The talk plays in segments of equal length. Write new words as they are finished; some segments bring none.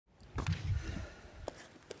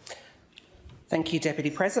Thank you, Deputy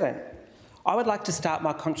President. I would like to start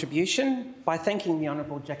my contribution by thanking the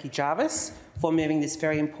Honourable Jackie Jarvis for moving this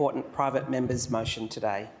very important private member's motion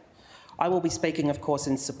today. I will be speaking, of course,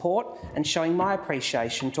 in support and showing my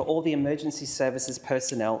appreciation to all the emergency services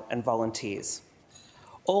personnel and volunteers.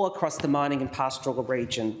 All across the mining and pastoral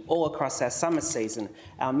region, all across our summer season,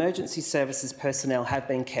 our emergency services personnel have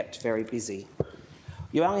been kept very busy.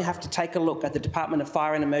 You only have to take a look at the Department of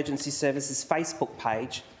Fire and Emergency Services Facebook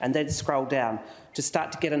page and then scroll down to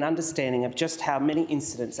start to get an understanding of just how many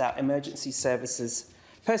incidents our emergency services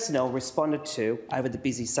personnel responded to over the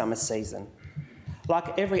busy summer season.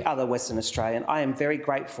 Like every other Western Australian, I am very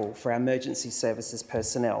grateful for our emergency services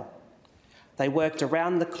personnel. They worked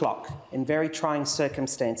around the clock in very trying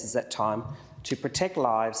circumstances at times to protect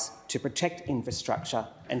lives, to protect infrastructure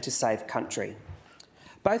and to save country.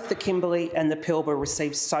 Both the Kimberley and the Pilbara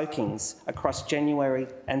received soakings across January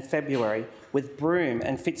and February, with Broome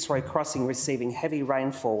and Fitzroy Crossing receiving heavy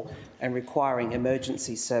rainfall and requiring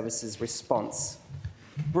emergency services response.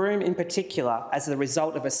 Broome in particular, as a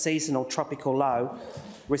result of a seasonal tropical low,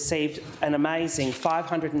 received an amazing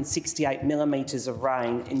 568 millimetres of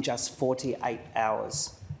rain in just 48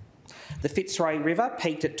 hours. The Fitzroy River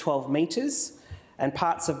peaked at 12 metres and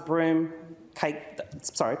parts of the Broome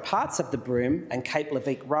and Cape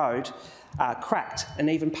Leveque Road cracked, and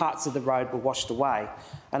even parts of the road were washed away.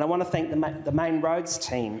 And I want to thank the main roads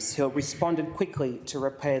teams who have responded quickly to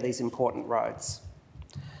repair these important roads.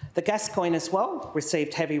 The Gascoyne as well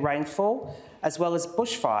received heavy rainfall, as well as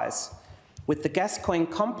bushfires, with the Gascoyne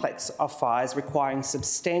complex of fires requiring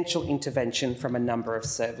substantial intervention from a number of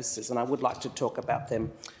services, and I would like to talk about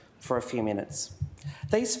them for a few minutes.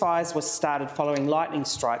 These fires were started following lightning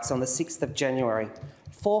strikes on the 6th of January,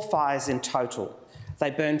 4 fires in total.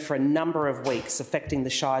 They burned for a number of weeks, affecting the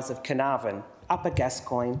shires of Carnarvon, Upper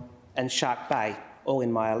Gascoyne and Shark Bay, all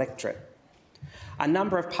in my electorate. A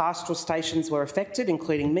number of pastoral stations were affected,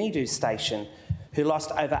 including Meadow Station, who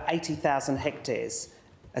lost over 80,000 hectares,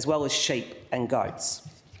 as well as sheep and goats.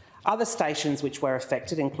 Other stations which were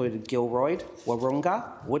affected included Gilroyd,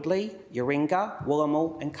 Wahroonga, Woodley, Yaringa,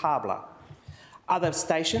 Woolamul and Karbla. Other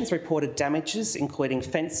stations reported damages, including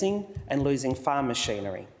fencing and losing farm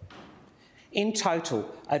machinery. In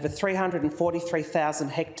total, over 343,000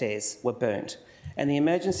 hectares were burnt, and the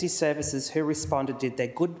emergency services who responded did their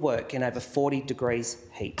good work in over 40 degrees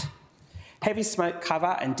heat. Heavy smoke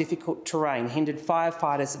cover and difficult terrain hindered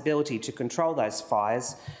firefighters' ability to control those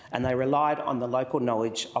fires, and they relied on the local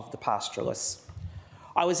knowledge of the pastoralists.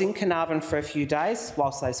 I was in Carnarvon for a few days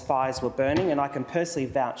whilst those fires were burning, and I can personally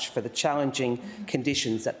vouch for the challenging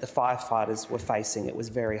conditions that the firefighters were facing. It was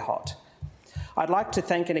very hot. I'd like to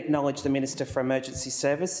thank and acknowledge the Minister for Emergency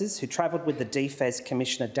Services, who travelled with the DFES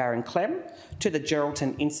Commissioner Darren Clem to the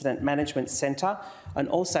Geraldton Incident Management Centre and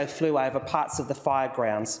also flew over parts of the fire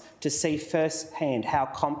grounds to see firsthand how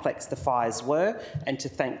complex the fires were and to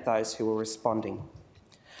thank those who were responding.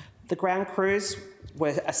 The ground crews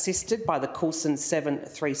were assisted by the Coulson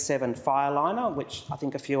 737 Fireliner, which I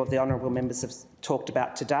think a few of the honourable members have talked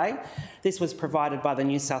about today. This was provided by the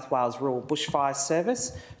New South Wales Rural Bushfire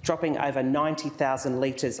Service, dropping over 90,000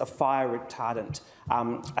 litres of fire retardant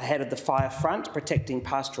ahead of the fire front, protecting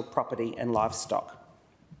pastoral property and livestock.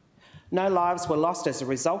 No lives were lost as a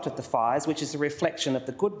result of the fires, which is a reflection of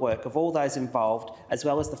the good work of all those involved, as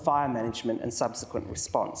well as the fire management and subsequent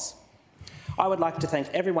response. I would like to thank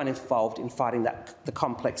everyone involved in fighting the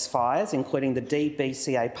complex fires, including the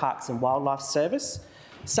DBCA Parks and Wildlife Service,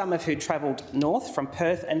 some of who travelled north from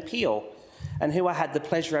Perth and Peel, and who I had the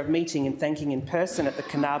pleasure of meeting and thanking in person at the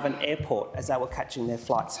Carnarvon Airport as they were catching their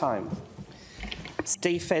flights home.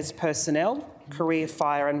 DFES personnel, career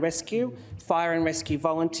fire and rescue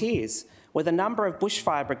volunteers, with a number of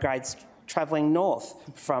bushfire brigades travelling north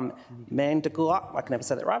from Mandagullup, I can never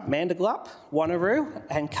say that right, Mandagullup, Wanneroo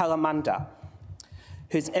and Kalamunda,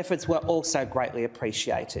 whose efforts were also greatly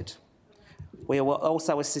appreciated. We were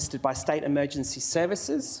also assisted by state emergency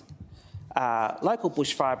services, local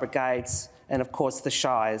bushfire brigades and of course the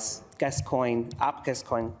shires, Gascoyne, Upper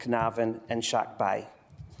Gascoyne, Carnarvon and Shark Bay.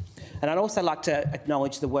 And I'd also like to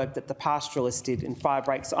acknowledge the work that the pastoralists did in fire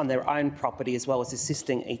breaks on their own property, as well as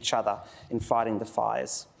assisting each other in fighting the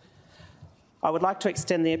fires. I would like to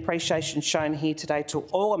extend the appreciation shown here today to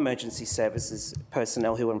all emergency services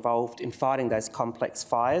personnel who were involved in fighting those complex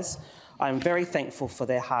fires. I am very thankful for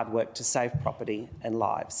their hard work to save property and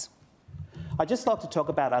lives. I'd just like to talk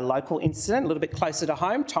about a local incident a little bit closer to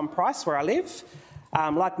home, Tom Price, where I live.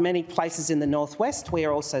 Like many places in the northwest, we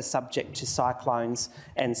are also subject to cyclones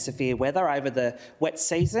and severe weather over the wet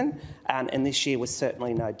season, and this year was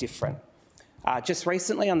certainly no different. Just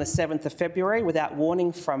recently, on the 7th of February, without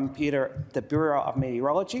warning from the Bureau of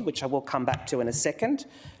Meteorology, which I will come back to in a second,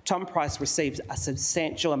 Tom Price received a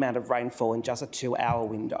substantial amount of rainfall in just a 2-hour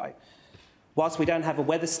window. Whilst we don't have a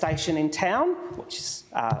weather station in town, which is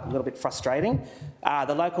a little bit frustrating,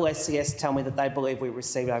 the local SCS tell me that they believe we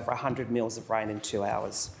received over 100 mils of rain in 2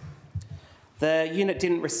 hours. The unit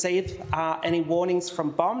didn't receive any warnings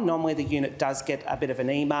from BOM. Normally the unit does get a bit of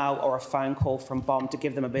an email or a phone call from BOM to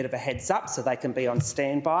give them a bit of a heads up so they can be on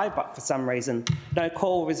standby, but for some reason no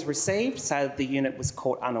call was received, so the unit was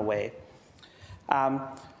caught unaware.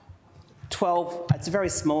 It's a very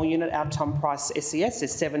small unit, our Tom Price SES.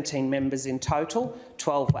 There's 17 members in total.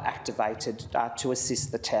 12 were activated to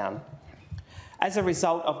assist the town. As a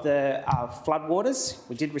result of the floodwaters,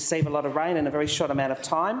 we did receive a lot of rain in a very short amount of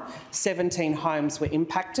time. 17 homes were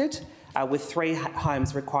impacted, with 3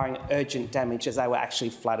 homes requiring urgent damage as they were actually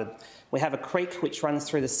flooded. We have a creek which runs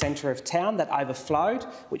through the centre of town that overflowed,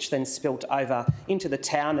 which then spilt over into the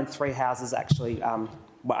town, and 3 houses actually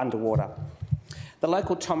were underwater. The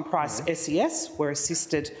local Tom Price SES were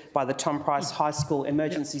assisted by the Tom Price High School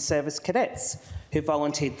Emergency Service cadets, who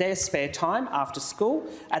volunteered their spare time after school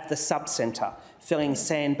at the sub-centre, filling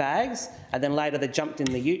sandbags, and then later they jumped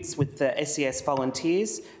in the utes with the SES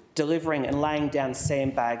volunteers, delivering and laying down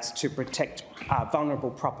sandbags to protect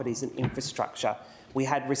vulnerable properties and infrastructure. We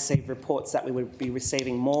had received reports that we would be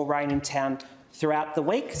receiving more rain in town throughout the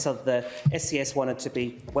week, so the SES wanted to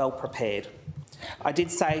be well prepared. I did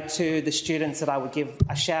say to the students that I would give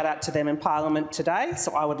a shout out to them in Parliament today,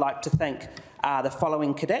 so I would like to thank the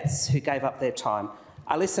following cadets who gave up their time: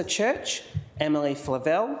 Alyssa Church, Emily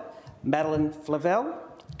Flavelle, Madeline Flavelle,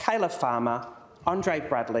 Kayla Farmer, Andre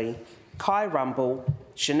Bradley, Kai Rumble,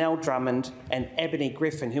 Chanel Drummond and Ebony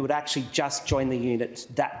Griffin, who had actually just joined the unit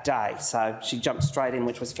that day, so she jumped straight in,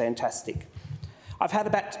 which was fantastic. I've had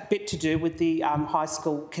a bit to do with the high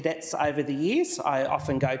school cadets over the years. I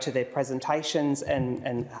often go to their presentations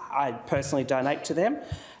and I personally donate to them,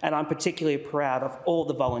 and I'm particularly proud of all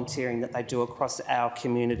the volunteering that they do across our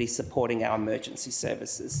community supporting our emergency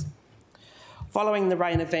services. Following the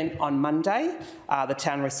rain event on Monday, the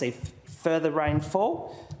town received further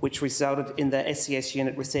rainfall, which resulted in the SES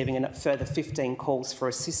unit receiving a further 15 calls for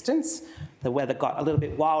assistance. The weather got a little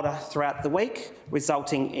bit wilder throughout the week,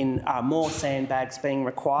 resulting in more sandbags being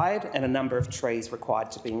required and a number of trees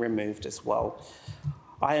required to be removed as well.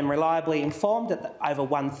 I am reliably informed that over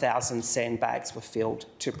 1,000 sandbags were filled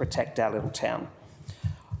to protect our little town.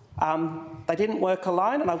 They didn't work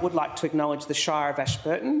alone, and I would like to acknowledge the Shire of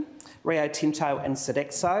Ashburton, Rio Tinto and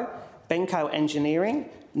Sodexo, Benco Engineering,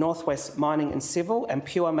 Northwest Mining and Civil and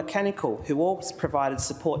Pure Mechanical, who all provided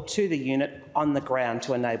support to the unit on the ground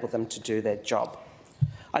to enable them to do their job.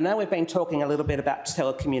 I know we've been talking a little bit about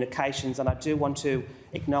telecommunications, and I do want to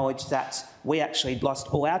acknowledge that we actually lost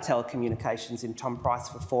all our telecommunications in Tom Price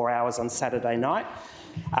for 4 hours on Saturday night.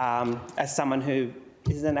 As someone who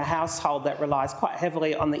is in a household that relies quite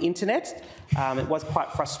heavily on the internet, it was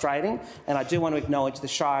quite frustrating, and I do want to acknowledge the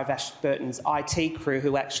Shire of Ashburton's IT crew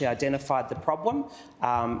who actually identified the problem.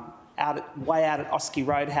 Way out at Oski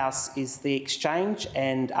Roadhouse is the exchange,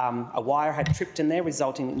 and a wire had tripped in there,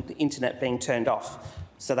 resulting in the internet being turned off.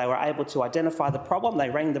 So they were able to identify the problem, they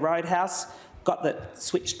rang the Roadhouse, got the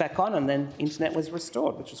switch back on, and then internet was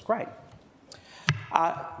restored, which was great.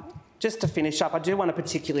 Just to finish up, I do want to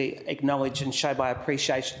particularly acknowledge and show my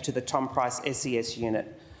appreciation to the Tom Price SES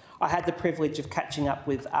unit. I had the privilege of catching up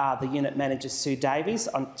with the unit manager, Sue Davies,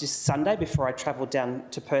 on just Sunday before I travelled down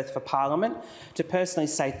to Perth for Parliament to personally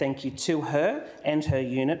say thank you to her and her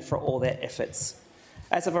unit for all their efforts.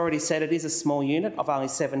 As I've already said, it is a small unit of only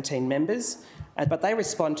 17 members, but they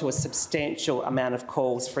respond to a substantial amount of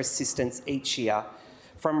calls for assistance each year,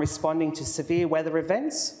 from responding to severe weather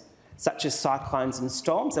events, such as cyclones and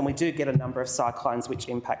storms, and we do get a number of cyclones which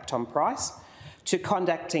impact Tom Price, to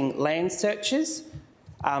conducting land searches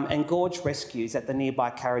and gorge rescues at the nearby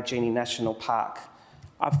Karajini National Park.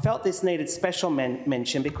 I felt this needed special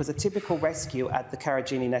mention because a typical rescue at the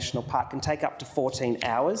Karajini National Park can take up to 14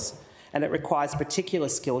 hours, and it requires particular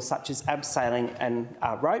skills such as abseiling and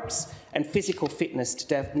ropes and physical fitness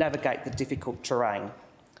to navigate the difficult terrain.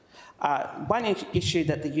 One issue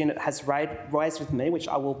that the unit has raised with me, which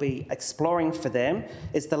I will be exploring for them,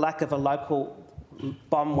 is the lack of a local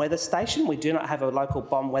bomb weather station. We do not have a local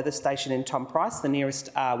bomb weather station in Tom Price. The nearest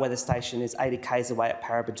weather station is 80 k's away at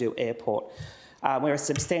Paraburdoo Airport. We're a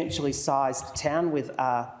substantially sized town with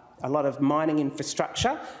a lot of mining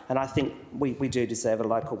infrastructure, and I think we do deserve a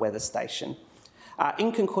local weather station.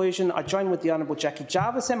 In conclusion, I join with the Honourable Jackie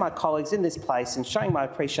Jarvis and my colleagues in this place in showing my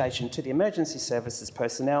appreciation to the emergency services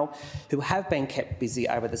personnel who have been kept busy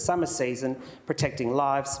over the summer season protecting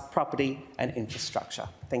lives, property and infrastructure.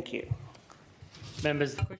 Thank you.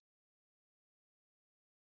 Members.